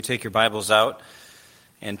Take your Bibles out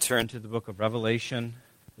and turn to the book of Revelation,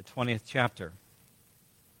 the 20th chapter.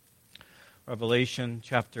 Revelation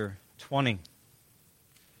chapter 20.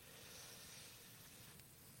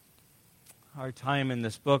 Our time in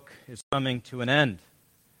this book is coming to an end.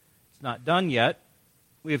 It's not done yet.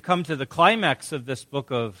 We have come to the climax of this book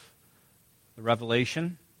of the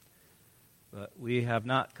Revelation, but we have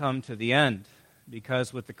not come to the end,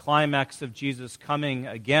 because with the climax of Jesus coming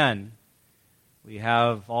again, we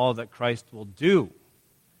have all that Christ will do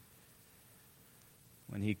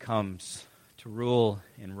when he comes to rule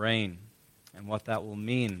and reign, and what that will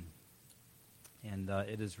mean. And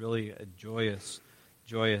it is really a joyous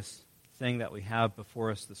thing that we have before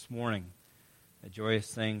us this morning, a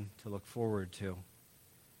joyous thing to look forward to.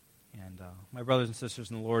 And my brothers and sisters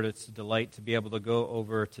in the Lord, it's a delight to be able to go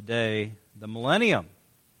over today the millennium.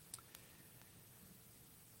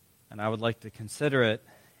 And I would like to consider it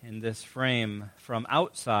in this frame from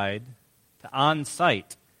outside to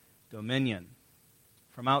on-site dominion.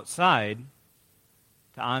 From outside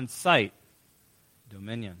to on-site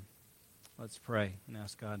dominion. Let's pray and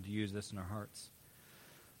ask God to use this in our hearts.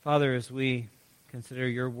 Father, as we consider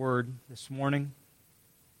your word this morning,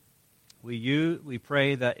 we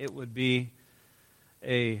pray that it would be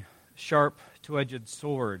a sharp, two-edged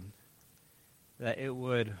sword, that it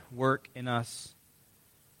would work in us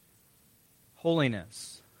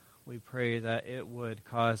holiness. We pray that it would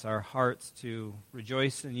cause our hearts to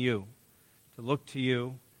rejoice in you, to look to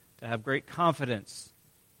you, to have great confidence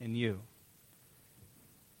in you.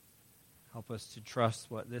 Help us to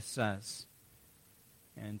trust what this says,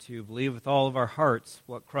 and to believe with all of our hearts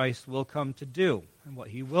what Christ will come to do, and what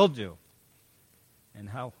he will do, and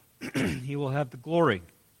how he will have the glory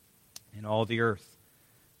in all the earth.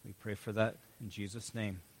 We pray for that in Jesus'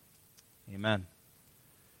 name. Amen.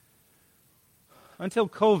 Until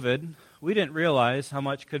COVID, we didn't realize how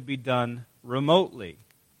much could be done remotely.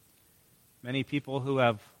 Many people who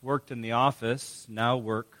have worked in the office now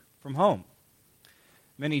work from home.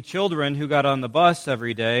 Many children who got on the bus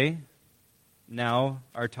every day now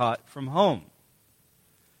are taught from home.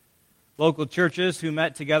 Local churches who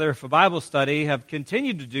met together for Bible study have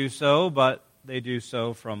continued to do so, but they do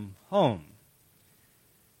so from home.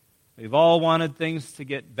 We've all wanted things to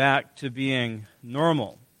get back to being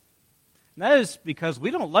normal. And that is because we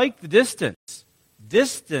don't like the distance.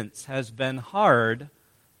 Distance has been hard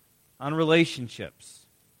on relationships.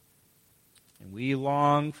 And we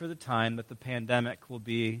long for the time that the pandemic will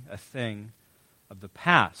be a thing of the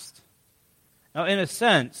past. Now, in a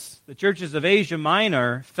sense, the churches of Asia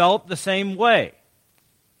Minor felt the same way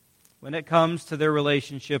when it comes to their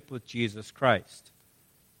relationship with Jesus Christ.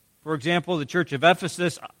 For example, the church of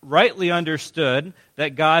Ephesus rightly understood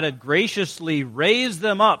that God had graciously raised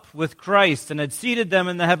them up with Christ and had seated them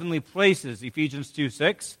in the heavenly places, Ephesians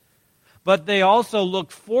 2:6. But they also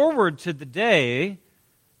looked forward to the day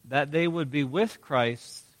that they would be with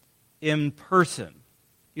Christ in person.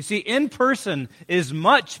 You see, in person is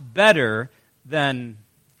much better than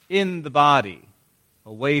in the body,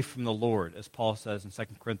 away from the Lord, as Paul says in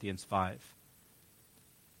 2 Corinthians 5.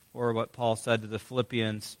 Or what Paul said to the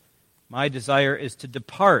Philippians, "My desire is to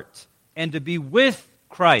depart and to be with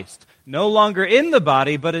Christ, no longer in the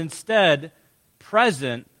body, but instead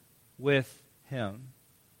present with him."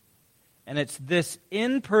 And it's this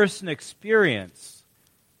in-person experience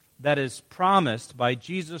that is promised by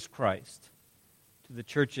Jesus Christ to the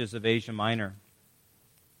churches of Asia Minor.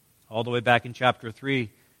 All the way back in chapter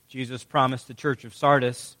 3, Jesus promised the church of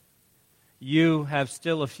Sardis, "You have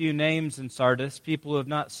still a few names in Sardis, people who have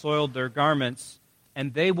not soiled their garments,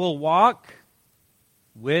 and they will walk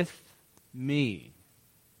with me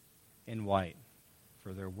in white,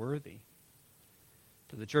 for they're worthy."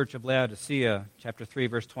 To the church of Laodicea, chapter 3,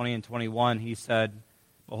 verse 20 and 21, he said,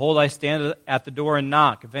 "Behold, I stand at the door and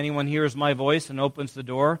knock. If anyone hears my voice and opens the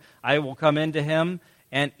door, I will come into him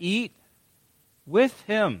and eat with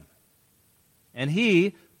him, and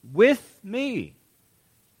he with me.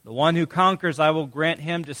 The one who conquers, I will grant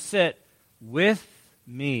him to sit with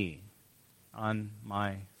me on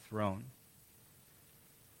my throne."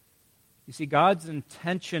 You see, God's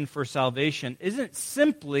intention for salvation isn't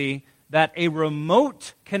simply that a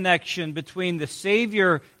remote connection between the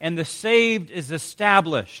Savior and the saved is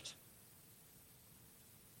established.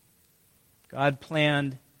 God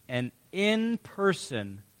planned an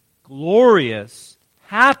in-person, glorious,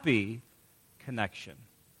 happy connection.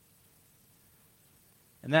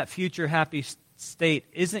 And that future happy state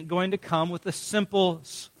isn't going to come with a simple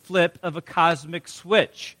flip of a cosmic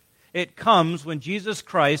switch. It comes when Jesus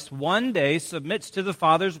Christ one day submits to the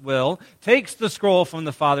Father's will, takes the scroll from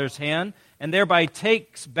the Father's hand, and thereby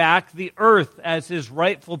takes back the earth as his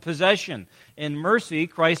rightful possession. In mercy,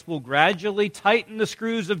 Christ will gradually tighten the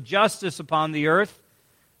screws of justice upon the earth,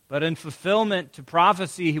 but in fulfillment to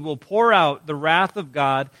prophecy, he will pour out the wrath of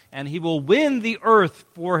God, and he will win the earth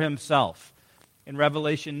for himself. In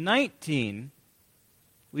Revelation 19,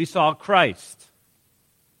 we saw Christ.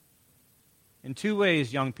 In two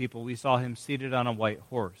ways, young people, we saw him seated on a white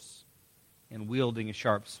horse and wielding a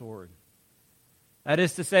sharp sword. That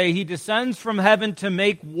is to say, he descends from heaven to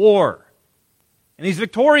make war, and he's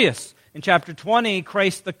victorious. In chapter 20,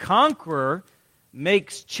 Christ the conqueror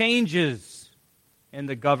makes changes in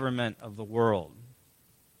the government of the world.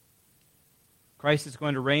 Christ is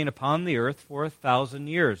going to reign upon the earth for 1,000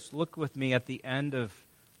 years. Look with me at the end of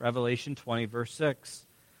Revelation 20, verse 6.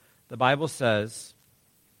 The Bible says,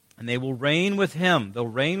 and they will reign with him. They'll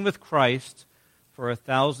reign with Christ for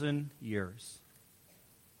 1,000 years.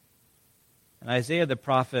 And Isaiah the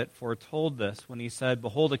prophet foretold this when he said,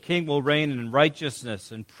 behold, a king will reign in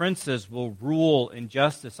righteousness, and princes will rule in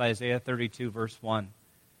justice. Isaiah 32, verse 1.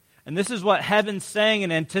 And this is what heaven sang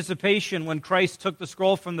in anticipation when Christ took the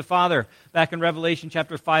scroll from the Father back in Revelation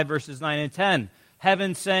chapter 5, verses 9 and 10.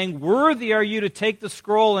 Heaven sang, worthy are you to take the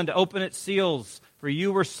scroll and to open its seals, for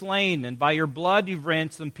you were slain, and by your blood you've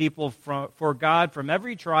ransomed people for God from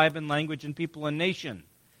every tribe and language and people and nation.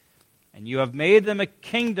 And you have made them a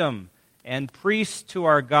kingdom and priests to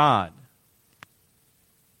our God.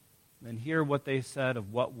 And hear what they said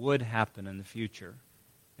of what would happen in the future.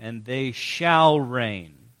 And they shall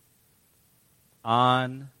reign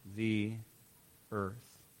on the earth.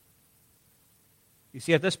 You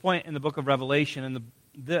see, at this point in the book of Revelation,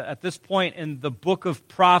 at this point in the book of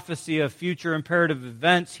prophecy of future imperative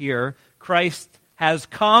events here, Christ has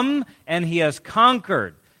come and he has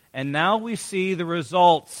conquered. And now we see the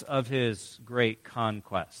results of his great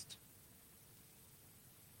conquest.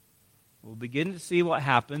 We'll begin to see what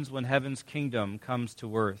happens when heaven's kingdom comes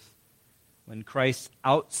to earth, when Christ's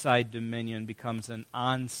outside dominion becomes an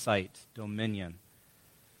on-site dominion.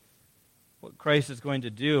 What Christ is going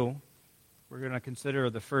to do, we're going to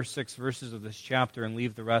consider the first 6 verses of this chapter and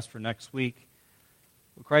leave the rest for next week.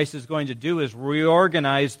 What Christ is going to do is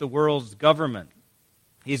reorganize the world's government.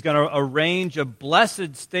 He's going to arrange a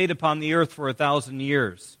blessed state upon the earth for 1,000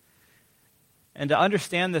 years. And to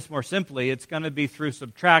understand this more simply, it's going to be through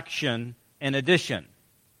subtraction and addition.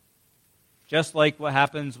 Just like what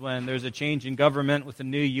happens when there's a change in government with a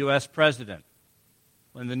new U.S. president.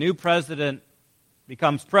 When the new president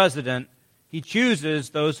becomes president, he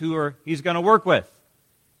chooses those he's going to work with.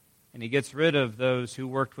 And he gets rid of those who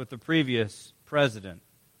worked with the previous president.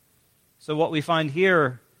 So what we find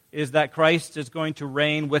here is that Christ is going to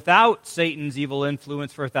reign without Satan's evil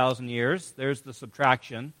influence for 1,000 years. There's the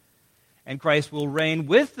subtraction. And Christ will reign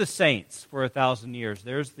with the saints for 1,000 years.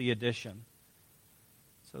 There's the addition.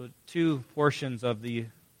 So 2 portions of the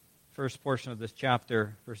first portion of this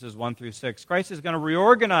chapter, verses 1 through 6. Christ is going to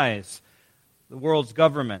reorganize the world's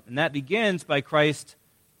government. And that begins by Christ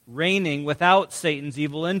reigning without Satan's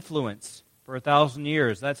evil influence for 1,000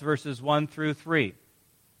 years. That's verses 1 through 3. You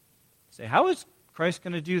say, how is Christ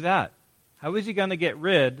going to do that? How is he going to get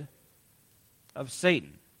rid of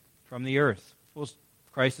Satan from the earth? Well,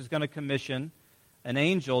 Christ is going to commission an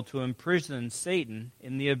angel to imprison Satan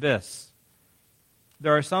in the abyss.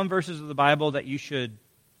 There are some verses of the Bible that you should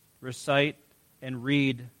recite and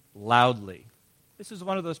read loudly. This is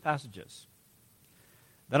one of those passages.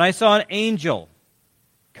 Then I saw an angel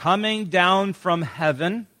coming down from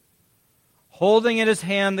heaven, holding in his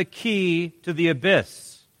hand the key to the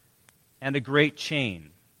abyss and a great chain.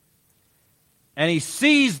 And he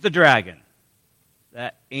seized the dragon,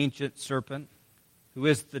 that ancient serpent, who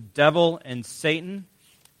is the devil and Satan,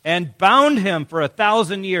 and bound him for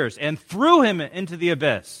 1,000 years, and threw him into the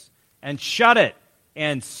abyss, and shut it,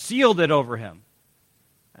 and sealed it over him.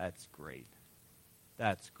 That's great.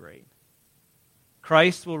 That's great.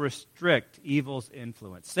 Christ will restrict evil's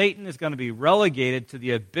influence. Satan is going to be relegated to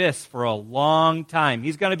the abyss for a long time.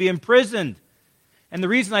 He's going to be imprisoned. And the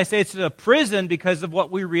reason I say it's a prison because of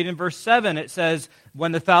what we read in verse 7. It says,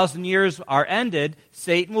 when the 1,000 years are ended,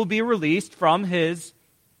 Satan will be released from his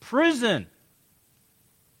prison.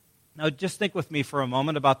 Now just think with me for a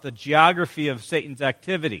moment about the geography of Satan's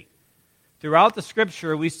activity. Throughout the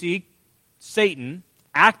Scripture, we see Satan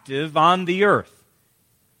active on the earth.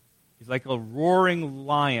 He's like a roaring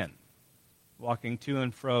lion, walking to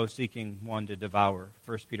and fro, seeking one to devour.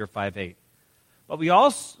 1 Peter 5:8. But we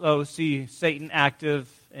also see Satan active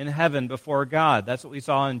in heaven before God. That's what we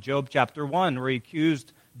saw in Job chapter 1, where he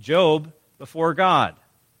accused Job before God.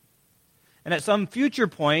 And at some future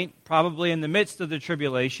point, probably in the midst of the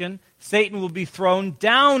tribulation, Satan will be thrown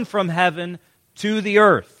down from heaven to the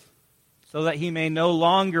earth, so that he may no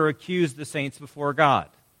longer accuse the saints before God.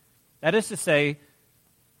 That is to say,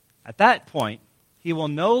 at that point, he will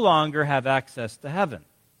no longer have access to heaven.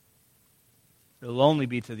 It will only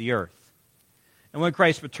be to the earth. And when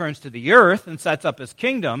Christ returns to the earth and sets up his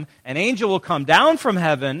kingdom, an angel will come down from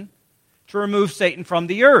heaven to remove Satan from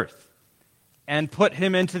the earth and put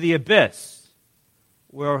him into the abyss,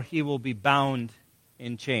 where he will be bound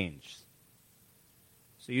in chains.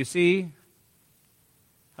 So you see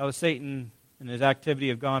how Satan and his activity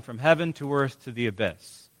have gone from heaven to earth to the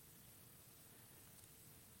abyss.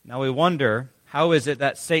 Now we wonder, how is it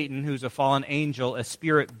that Satan, who's a fallen angel, a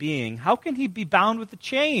spirit being, how can he be bound with a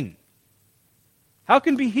chain? How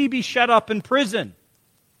can he be shut up in prison?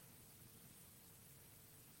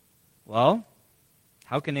 Well,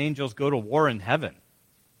 how can angels go to war in heaven?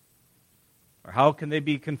 Or how can they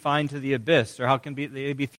be confined to the abyss? Or how can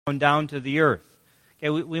they be thrown down to the earth? Okay,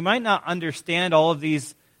 we might not understand all of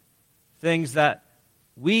these things that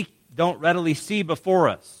we don't readily see before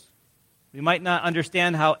us. We might not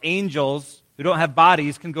understand how angels who don't have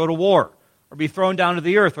bodies can go to war, or be thrown down to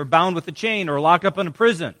the earth, or bound with a chain, or locked up in a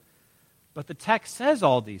prison. But the text says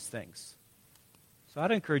all these things. So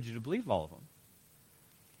I'd encourage you to believe all of them.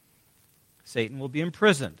 Satan will be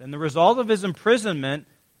imprisoned, and the result of his imprisonment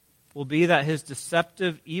will be that his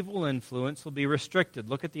deceptive evil influence will be restricted.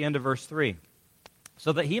 Look at the end of verse 3.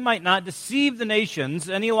 So that he might not deceive the nations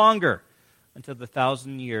any longer until the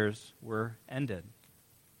 1,000 years were ended.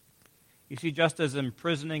 You see, just as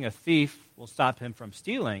imprisoning a thief will stop him from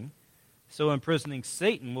stealing, so imprisoning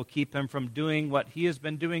Satan will keep him from doing what he has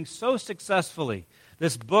been doing so successfully.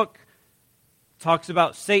 This book talks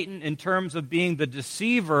about Satan in terms of being the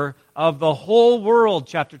deceiver of the whole world,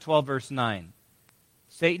 chapter 12, verse 9.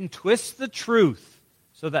 Satan twists the truth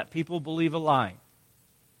so that people believe a lie.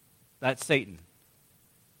 That's Satan.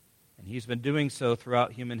 And he's been doing so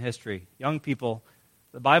throughout human history. Young people,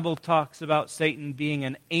 the Bible talks about Satan being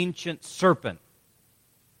an ancient serpent.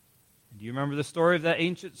 Do you remember the story of that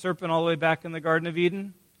ancient serpent all the way back in the Garden of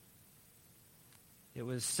Eden? It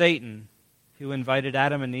was Satan who invited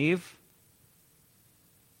Adam and Eve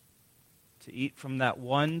to eat from that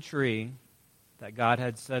one tree that God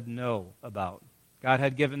had said no about. God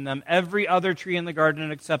had given them every other tree in the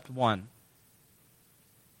garden except one.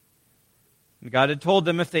 And God had told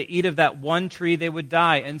them if they eat of that one tree, they would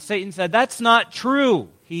die. And Satan said, that's not true.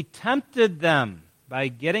 He tempted them by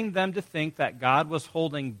getting them to think that God was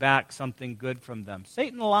holding back something good from them.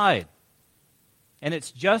 Satan lied. And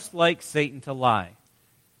it's just like Satan to lie.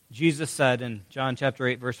 Jesus said in John chapter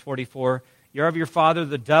 8, verse 44, you're of your father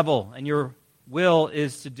the devil, and your will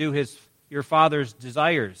is to do your father's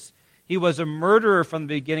desires. He was a murderer from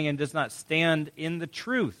the beginning and does not stand in the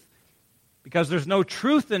truth, because there's no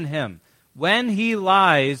truth in him. When he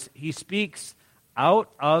lies, he speaks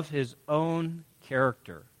out of his own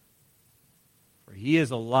character. For he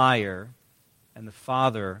is a liar and the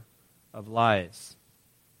father of lies.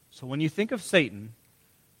 So when you think of Satan,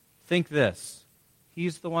 think this.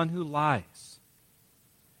 He's the one who lies.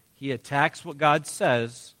 He attacks what God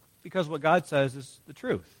says because what God says is the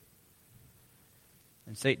truth.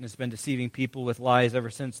 And Satan has been deceiving people with lies ever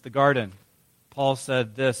since the garden. Paul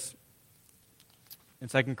said this in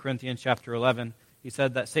 2 Corinthians chapter 11. He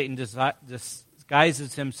said that Satan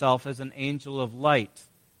disguises himself as an angel of light.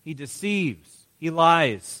 He deceives. He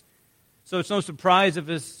lies. So it's no surprise if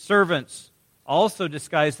his servants also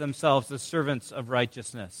disguise themselves as servants of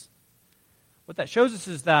righteousness. What that shows us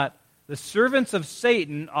is that the servants of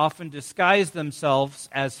Satan often disguise themselves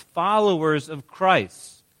as followers of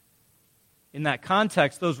Christ. In that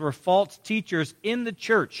context, those were false teachers in the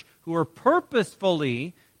church who were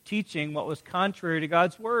purposefully teaching what was contrary to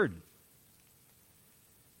God's word.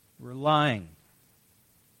 We're lying.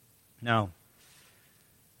 Now,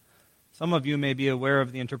 some of you may be aware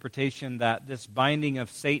of the interpretation that this binding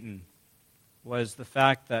of Satan was the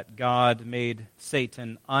fact that God made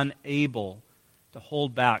Satan unable to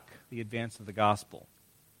hold back the advance of the gospel.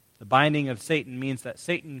 The binding of Satan means that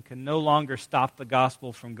Satan can no longer stop the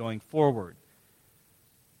gospel from going forward.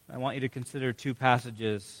 I want you to consider two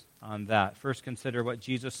passages on that. First, consider what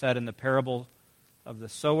Jesus said in the parable of the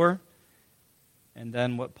sower, and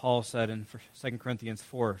then what Paul said in 2 Corinthians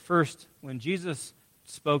 4. First, when Jesus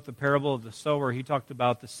spoke the parable of the sower, he talked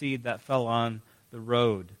about the seed that fell on the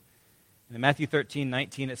road. And in Matthew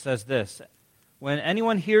 13:19, it says this, when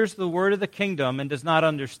anyone hears the word of the kingdom and does not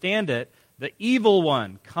understand it, the evil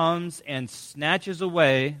one comes and snatches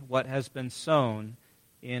away what has been sown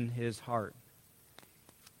in his heart.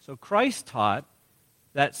 So Christ taught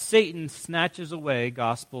that Satan snatches away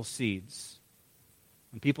gospel seeds.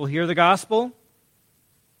 When people hear the gospel,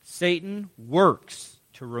 Satan works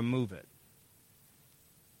to remove it.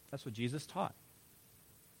 That's what Jesus taught.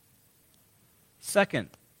 Second,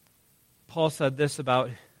 Paul said this about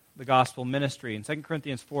the gospel ministry in 2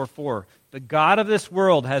 Corinthians 4:4. The God of this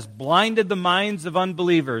world has blinded the minds of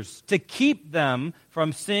unbelievers to keep them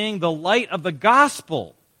from seeing the light of the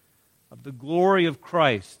gospel of the glory of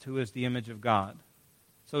Christ, who is the image of God.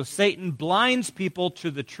 So Satan blinds people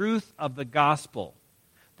to the truth of the gospel,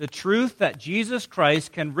 the truth that Jesus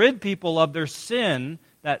Christ can rid people of their sin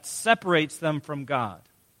that separates them from God.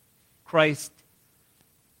 Christ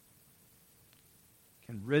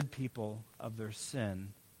can rid people of their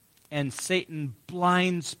sin, and Satan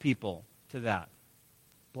blinds people to that,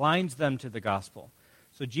 blinds them to the gospel.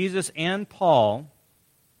 So Jesus and Paul,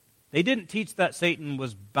 they didn't teach that Satan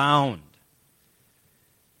was bound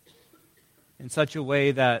in such a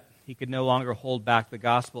way that he could no longer hold back the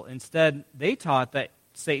gospel. Instead, they taught that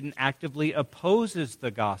Satan actively opposes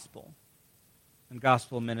the gospel and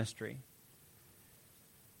gospel ministry.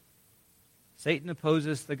 Satan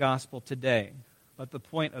opposes the gospel today, but the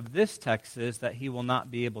point of this text is that he will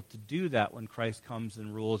not be able to do that when Christ comes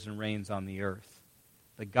and rules and reigns on the earth.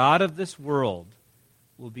 The God of this world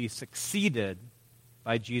will be succeeded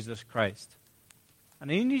by Jesus Christ.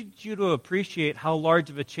 And I need you to appreciate how large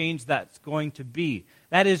of a change that's going to be.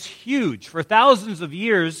 That is huge. For thousands of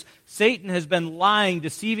years, Satan has been lying,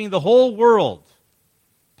 deceiving the whole world.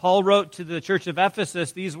 Paul wrote to the church of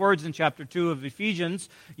Ephesus these words in chapter 2 of Ephesians.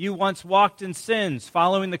 You once walked in sins,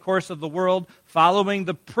 following the course of the world, following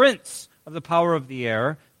the prince of the power of the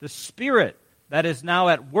air, the spirit that is now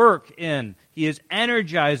at work in. He is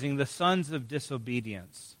energizing the sons of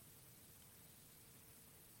disobedience.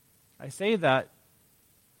 I say that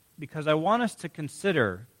because I want us to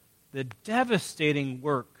consider the devastating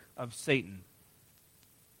work of Satan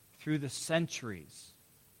through the centuries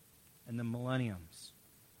and the millenniums.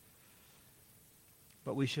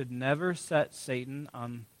 But we should never set Satan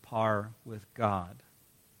on par with God,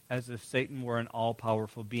 as if Satan were an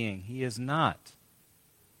all-powerful being. He is not.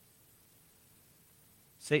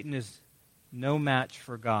 Satan is no match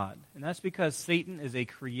for God. And that's because Satan is a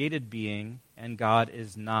created being and God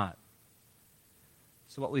is not.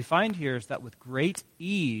 So what we find here is that with great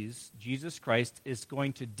ease, Jesus Christ is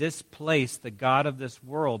going to displace the God of this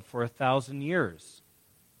world for 1,000 years.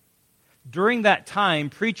 During that time,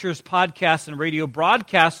 preachers, podcasts, and radio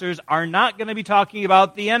broadcasters are not going to be talking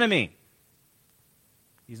about the enemy.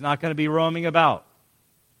 He's not going to be roaming about.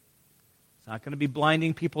 He's not going to be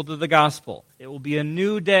blinding people to the gospel. It will be a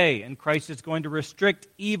new day, and Christ is going to restrict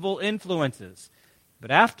evil influences.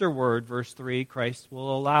 But afterward, verse 3, Christ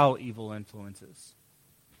will allow evil influences.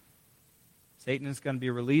 Satan is going to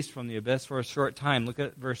be released from the abyss for a short time. Look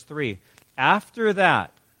at verse 3. After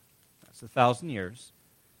that, that's 1,000 years,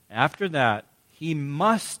 after that, he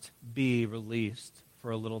must be released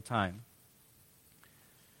for a little time.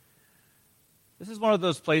 This is one of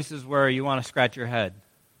those places where you want to scratch your head.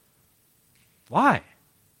 Why?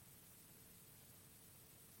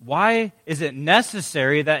 Why is it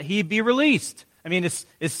necessary that he be released? I mean, is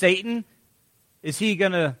Satan, is he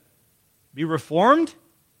going to be reformed?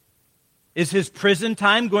 Is his prison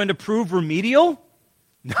time going to prove remedial?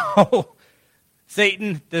 No.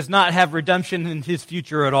 Satan does not have redemption in his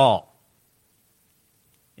future at all.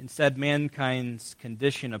 Instead, mankind's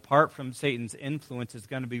condition, apart from Satan's influence, is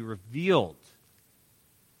going to be revealed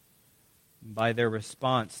by their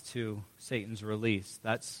response to Satan's release.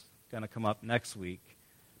 That's going to come up next week.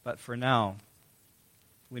 But for now,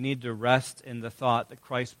 we need to rest in the thought that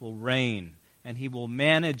Christ will reign and he will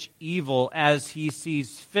manage evil as he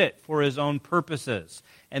sees fit for his own purposes.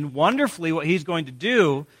 And wonderfully, what he's going to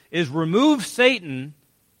do is remove Satan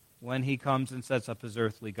when he comes and sets up his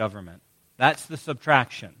earthly government. That's the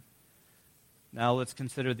subtraction. Now let's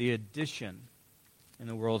consider the addition in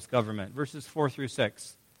the world's government. Verses 4 through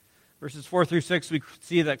 6. Verses 4 through 6, we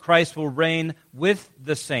see that Christ will reign with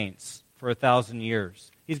the saints for 1,000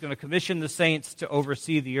 years. He's going to commission the saints to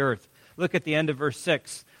oversee the earth. Look at the end of verse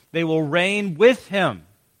 6. They will reign with him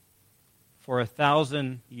for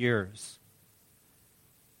 1,000 years.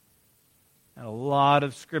 And a lot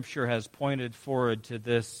of Scripture has pointed forward to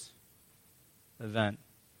this event.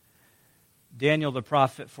 Daniel the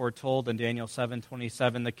prophet foretold in Daniel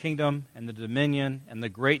 7:27, the kingdom and the dominion and the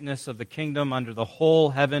greatness of the kingdom under the whole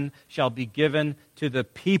heaven shall be given to the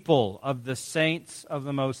people of the saints of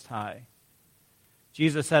the Most High.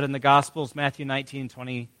 Jesus said in the Gospels, Matthew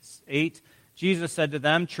 19:28, Jesus said to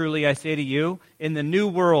them, truly I say to you, in the new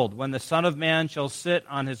world, when the Son of Man shall sit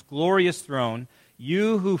on his glorious throne,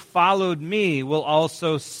 You who followed me will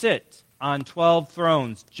also sit on 12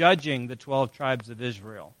 thrones, judging the 12 tribes of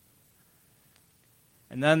Israel.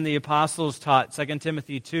 And then the apostles taught 2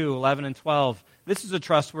 Timothy 2, 11 and 12. This is a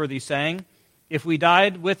trustworthy saying. If we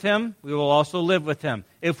died with him, we will also live with him.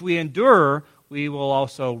 If we endure, we will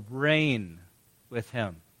also reign with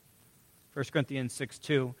him. 1 Corinthians 6,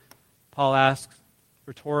 2, Paul asks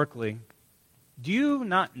rhetorically, do you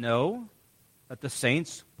not know that the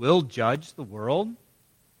saints will judge the world?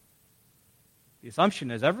 The assumption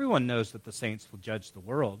is everyone knows that the saints will judge the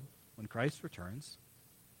world when Christ returns.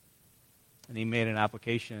 And he made an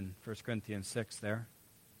application in 1 Corinthians 6 there.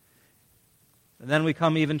 And then we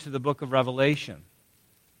come even to the book of Revelation.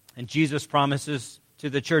 And Jesus promises to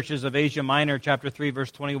the churches of Asia Minor, chapter 3,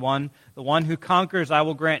 verse 21, the one who conquers, I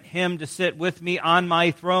will grant him to sit with me on my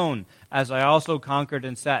throne, as I also conquered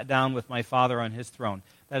and sat down with my Father on his throne.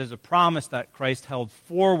 That is a promise that Christ held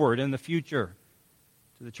forward in the future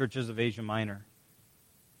to the churches of Asia Minor.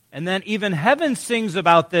 And then even heaven sings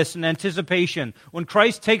about this in anticipation. When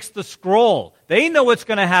Christ takes the scroll, they know what's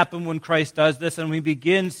going to happen when Christ does this, and when he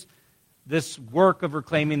begins this work of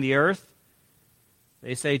reclaiming the earth.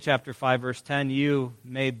 They say, chapter 5, verse 10, you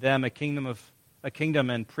made them a kingdom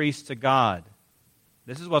and priests to God.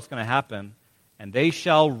 This is what's going to happen. And they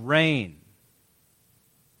shall reign.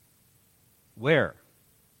 Where?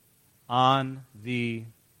 On the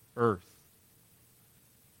earth.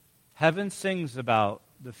 Heaven sings about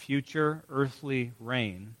the future earthly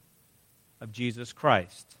reign of Jesus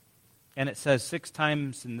Christ. And it says 6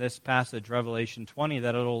 times in this passage, Revelation 20,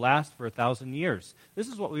 that it will last for 1,000 years. This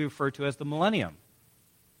is what we refer to as the millennium.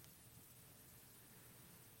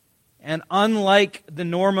 And unlike the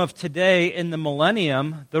norm of today in the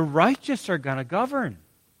millennium, the righteous are going to govern.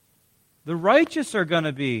 The righteous are going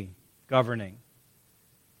to be governing.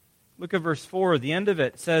 Look at verse 4. The end of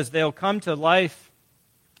it says they'll come to life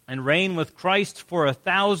and reign with Christ for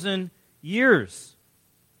 1,000 years.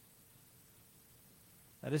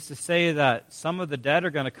 That is to say that some of the dead are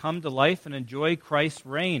going to come to life and enjoy Christ's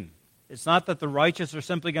reign. It's not that the righteous are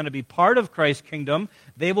simply going to be part of Christ's kingdom.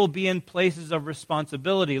 They will be in places of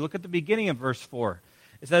responsibility. Look at the beginning of verse 4.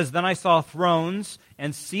 It says, then I saw thrones,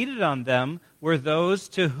 and seated on them were those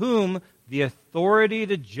to whom the authority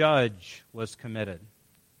to judge was committed.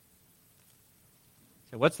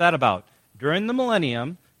 So what's that about? During the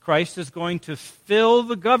millennium, Christ is going to fill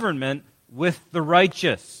the government with the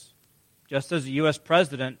righteous, just as a U.S.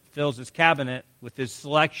 president fills his cabinet with his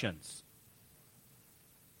selections.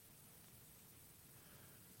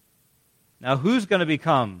 Now, who's going to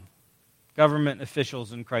become government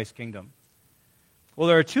officials in Christ's kingdom? Well,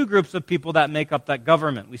 there are 2 groups of people that make up that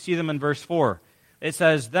government. We see them in verse 4. It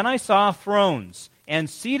says, then I saw thrones, and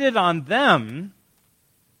seated on them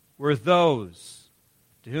were those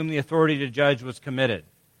to whom the authority to judge was committed.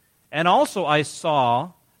 And also I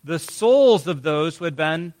saw the souls of those who had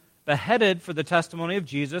been beheaded for the testimony of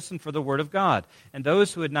Jesus and for the word of God, and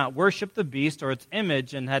those who had not worshipped the beast or its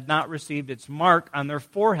image and had not received its mark on their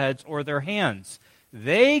foreheads or their hands.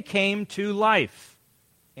 They came to life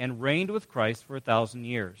and reigned with Christ for 1,000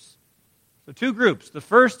 years. So 2 groups. The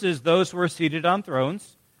first is those who are seated on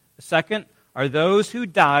thrones. The second are those who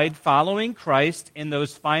died following Christ in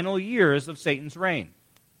those final years of Satan's reign.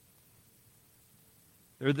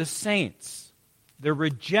 They're the saints. They're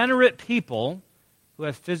regenerate people who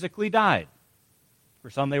have physically died. For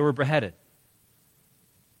some, they were beheaded.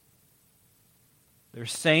 They're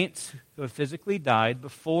saints who have physically died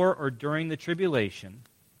before or during the tribulation,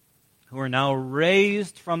 who are now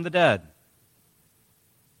raised from the dead.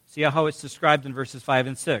 See how it's described in verses 5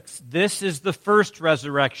 and 6. This is the first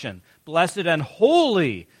resurrection. Blessed and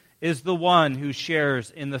holy is the one who shares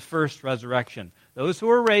in the first resurrection. Those who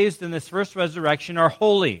are raised in this first resurrection are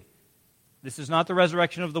holy. This is not the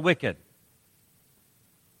resurrection of the wicked.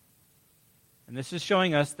 And this is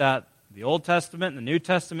showing us that the Old Testament and the New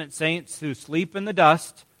Testament saints who sleep in the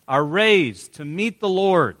dust are raised to meet the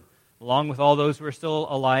Lord, along with all those who are still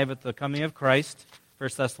alive at the coming of Christ, 1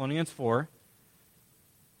 Thessalonians 4.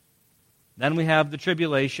 Then we have the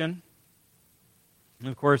tribulation. And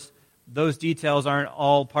of course, those details aren't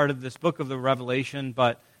all part of this book of the Revelation,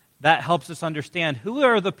 but that helps us understand who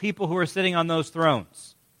are the people who are sitting on those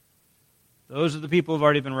thrones. Those are the people who have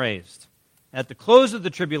already been raised. At the close of the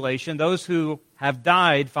tribulation, those who have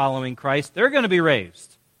died following Christ, they're going to be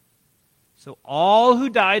raised. So all who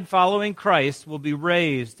died following Christ will be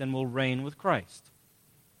raised and will reign with Christ.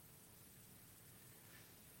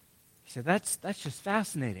 You say, that's just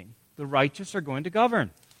fascinating. The righteous are going to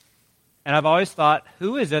govern. And I've always thought,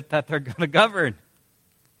 who is it that they're going to govern?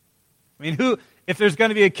 I mean, if there's going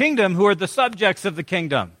to be a kingdom, who are the subjects of the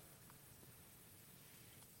kingdom?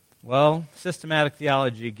 Well, systematic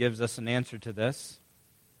theology gives us an answer to this.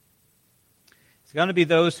 It's going to be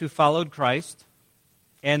those who followed Christ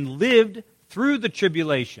and lived through the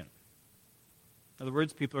tribulation. In other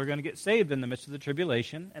words, people are going to get saved in the midst of the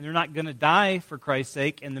tribulation, and they're not going to die for Christ's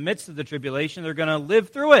sake in the midst of the tribulation. They're going to live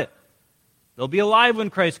through it. They'll be alive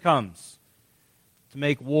when Christ comes to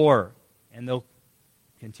make war, and they'll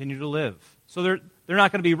continue to live. So they're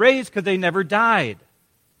not going to be raised because they never died.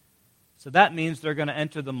 So that means they're going to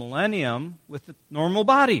enter the millennium with normal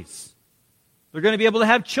bodies. They're going to be able to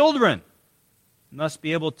have children, and thus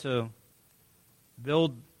be able to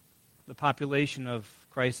build the population of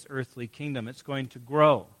Christ's earthly kingdom. It's going to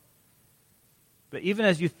grow. But even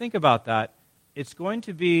as you think about that, it's going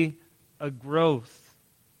to be a growth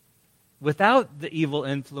without the evil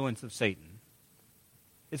influence of Satan.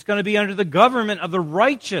 It's going to be under the government of the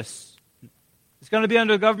righteous. It's going to be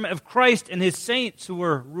under the government of Christ and his saints who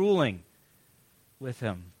are ruling with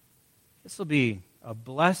him. This will be a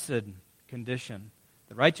blessed condition.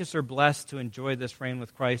 The righteous are blessed to enjoy this reign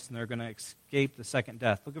with Christ, and they're going to escape the second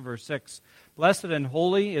death. Look at verse 6. Blessed and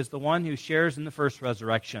holy is the one who shares in the first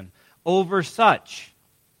resurrection. Over such,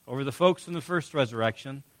 over the folks in the first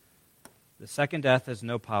resurrection, the second death has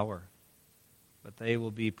no power, but they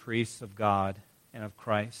will be priests of God and of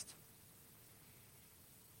Christ.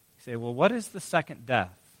 You say, well, what is the second death?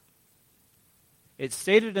 It's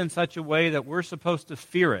stated in such a way that we're supposed to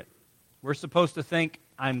fear it. We're supposed to think,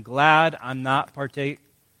 I'm glad I'm not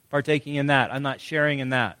partaking in that. I'm not sharing in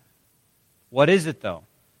that. What is it, though?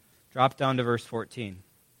 Drop down to verse 14.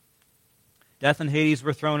 Death and Hades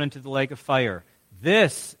were thrown into the lake of fire.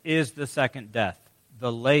 This is the second death,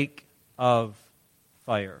 the lake of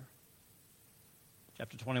fire.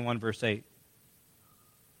 Chapter 21, verse 8.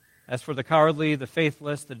 As for the cowardly, the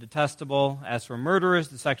faithless, the detestable, as for murderers,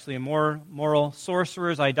 the sexually immoral,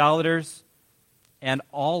 sorcerers, idolaters, and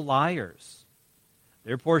all liars,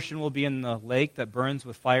 their portion will be in the lake that burns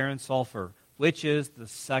with fire and sulfur, which is the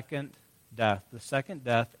second death. The second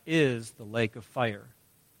death is the lake of fire,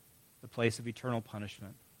 the place of eternal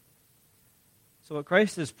punishment. So what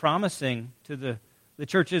Christ is promising to the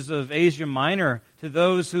churches of Asia Minor, to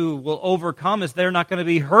those who will overcome, is they're not going to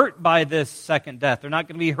be hurt by this second death. They're not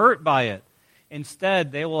going to be hurt by it.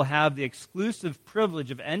 Instead, they will have the exclusive privilege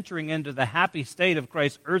of entering into the happy state of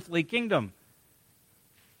Christ's earthly kingdom.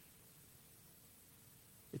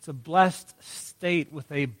 It's a blessed state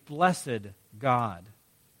with a blessed God.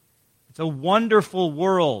 It's a wonderful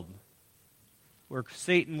world where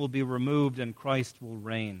Satan will be removed and Christ will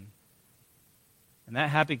reign. And that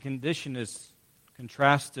happy condition is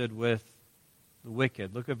contrasted with the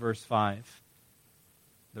wicked. Look at verse 5.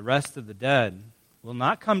 The rest of the dead will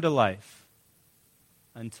not come to life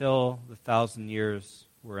until the 1,000 years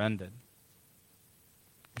were ended.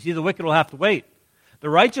 You see, the wicked will have to wait. The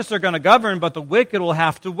righteous are going to govern, but the wicked will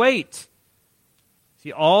have to wait.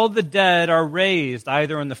 See, all the dead are raised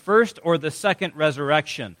either in the first or the second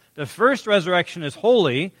resurrection. The first resurrection is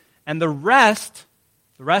holy, and the rest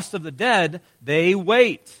of the dead, they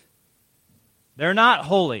wait. They're not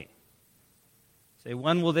holy. Say,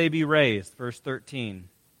 when will they be raised? Verse 13.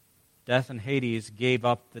 Death and Hades gave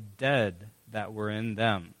up the dead that were in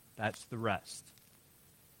them. That's the rest.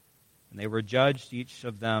 And they were judged, each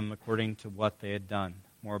of them, according to what they had done.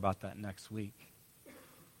 More about that next week.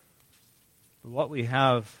 But what we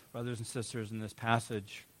have, brothers and sisters, in this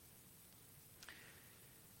passage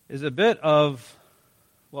is a bit of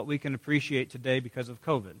what we can appreciate today because of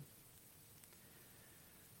COVID.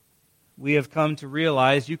 We have come to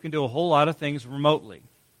realize you can do a whole lot of things remotely.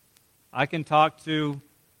 I can talk to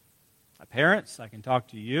my parents. I can talk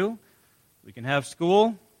to you. We can have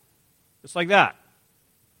school just like that.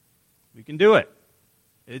 We can do it.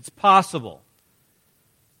 It's possible.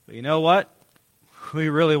 But you know what? We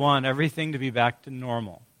really want everything to be back to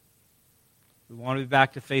normal. We want to be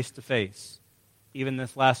back to face-to-face. Even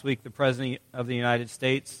this last week, the President of the United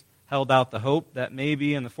States held out the hope that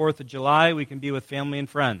maybe on the 4th of July we can be with family and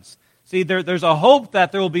friends. See, there's a hope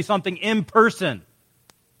that there will be something in person.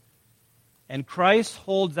 And Christ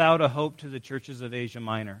holds out a hope to the churches of Asia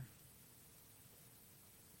Minor.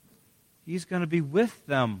 He's going to be with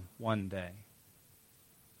them one day.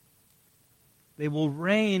 They will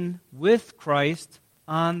reign with Christ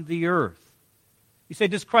on the earth. You say,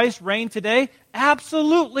 does Christ reign today?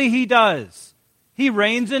 Absolutely he does. He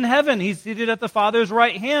reigns in heaven. He's seated at the Father's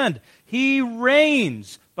right hand. He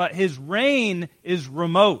reigns, but his reign is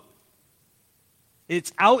remote.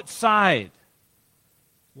 It's outside.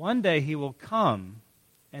 One day he will come,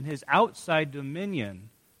 and his outside dominion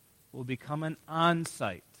will become an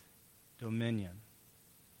on-site dominion,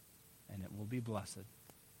 and it will be blessed.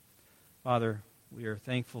 Father, We are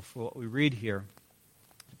thankful for what we read here.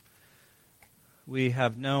 We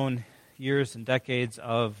have known years and decades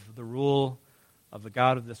of the rule of the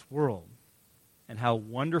God of this world, and how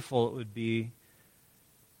wonderful it would be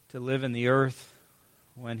to live in the earth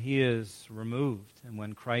when he is removed and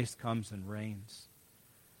when Christ comes and reigns.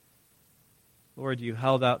 Lord, you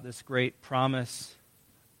held out this great promise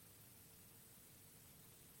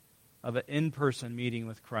of an in-person meeting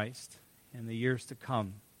with Christ in the years to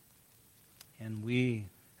come. And we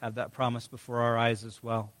have that promise before our eyes as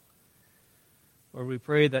well. Lord, we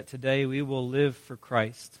pray that today we will live for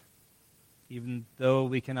Christ, even though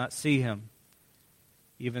we cannot see him,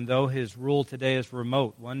 even though his rule today is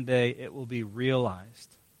remote. One day it will be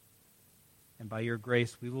realized. And by your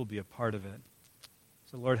grace, we will be a part of it.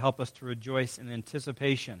 So, Lord, help us to rejoice in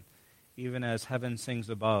anticipation, even as heaven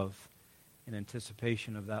sings above, in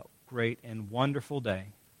anticipation of that great and wonderful day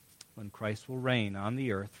when Christ will reign on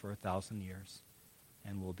the earth for 1,000 years,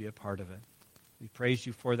 and we'll be a part of it. We praise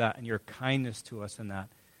you for that and your kindness to us in that.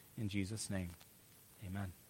 In Jesus' name, amen.